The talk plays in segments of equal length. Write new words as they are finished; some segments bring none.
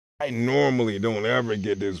I normally don't ever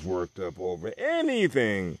get this worked up over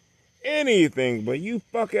anything, but you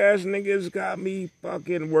fuck ass niggas got me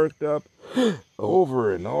fucking worked up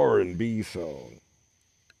over an R&B song.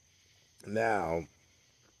 Now,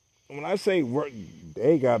 when I say work,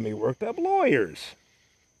 they got me worked up, lawyers.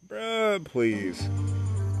 Bruh, please.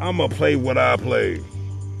 I'ma play what I play.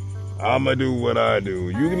 I'ma do what I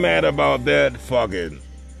do. You mad about that? Fucking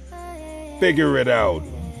figure it out,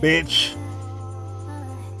 bitch.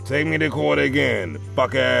 Take me to court again,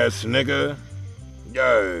 fuck ass nigga.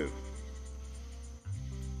 Yeah.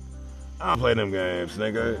 I don't play them games,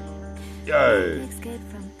 nigga. Yeah.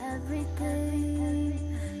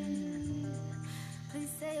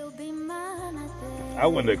 I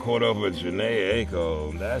went to court over Jhené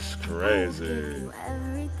Aiko. That's crazy.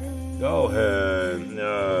 Go ahead.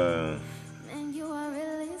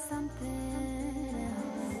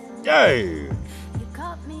 Hey.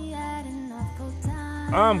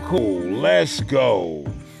 I'm cool. Let's go.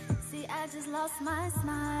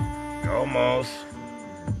 Almost.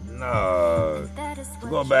 Nah.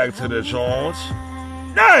 Go back to the charts.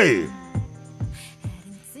 Hey.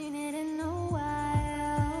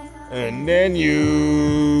 And then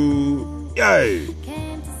you, yay.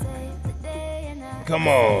 Come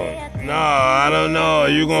on. Nah, I don't know.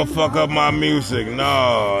 You gonna fuck up my music.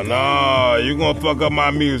 Nah, you gonna fuck up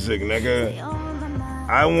my music, nigga.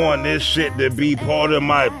 I want this shit to be part of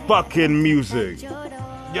my fucking music.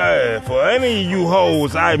 Yeah, for any of you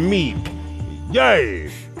hoes I meet, yeah,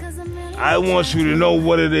 I want you to know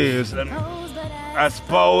what it is. I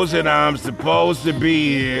suppose that I'm supposed to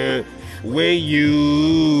be here with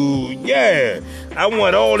you. Yeah, I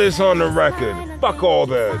want all this on the record. Fuck all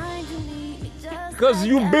that. Cause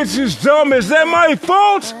you bitches dumb. Is that my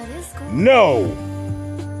fault? No.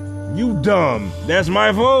 You dumb. That's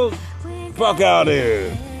my fault? Fuck out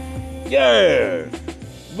here. Yeah.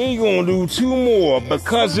 We gonna do 2 more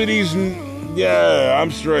because of these. Yeah,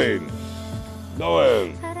 I'm straight. Go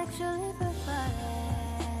ahead.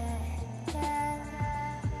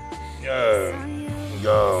 Yeah.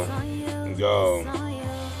 Go.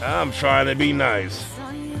 I'm trying to be nice.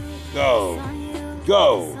 Go.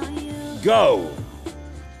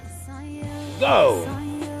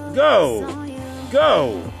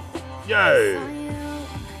 Yeah.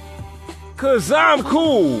 Cause I'm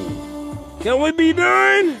cool. Can we be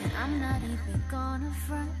done?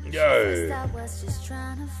 Yeah.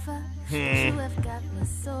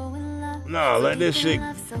 Nah, let this shit,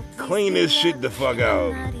 clean this shit the fuck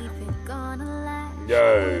out.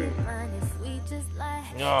 Yeah.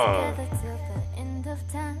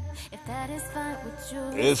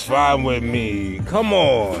 It's fine with me. Come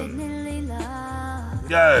on.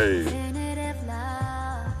 Yeah.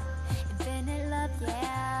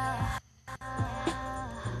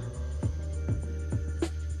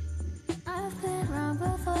 I've been wrong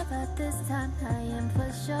before, but this time I am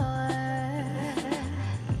for sure.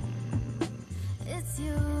 It's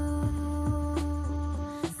you.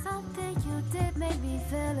 Something you did made me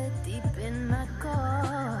feel it deep in my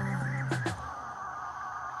core.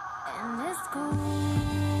 And it's cool.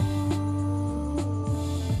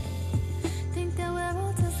 Think that we're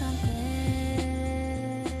onto something,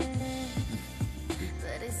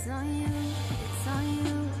 but it's on you. It's on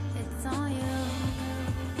you. It's on you.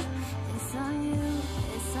 It's on you.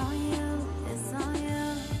 It's on you. It's on you.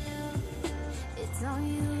 It's on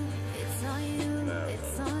you. It's on you.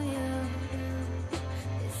 It's on you.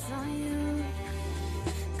 It's on you.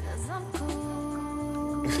 'Cause I'm cool.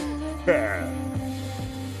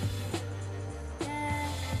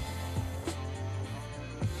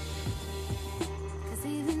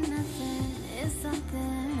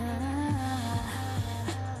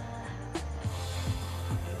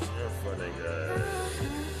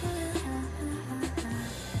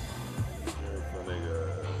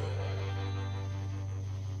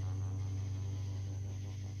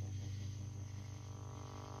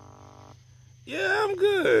 Yeah, I'm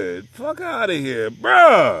good. Fuck out of here,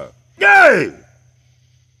 bruh. Yay!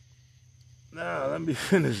 Nah, let me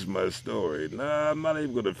finish my story. Nah, I'm not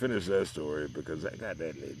even gonna finish that story because I got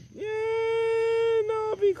that. Yeah,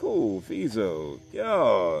 no, be cool. Fizo.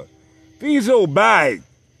 Yo. Fizo bike.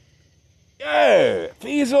 Yeah,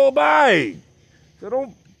 Fizo bike. So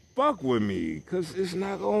don't fuck with me because it's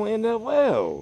not gonna end up well.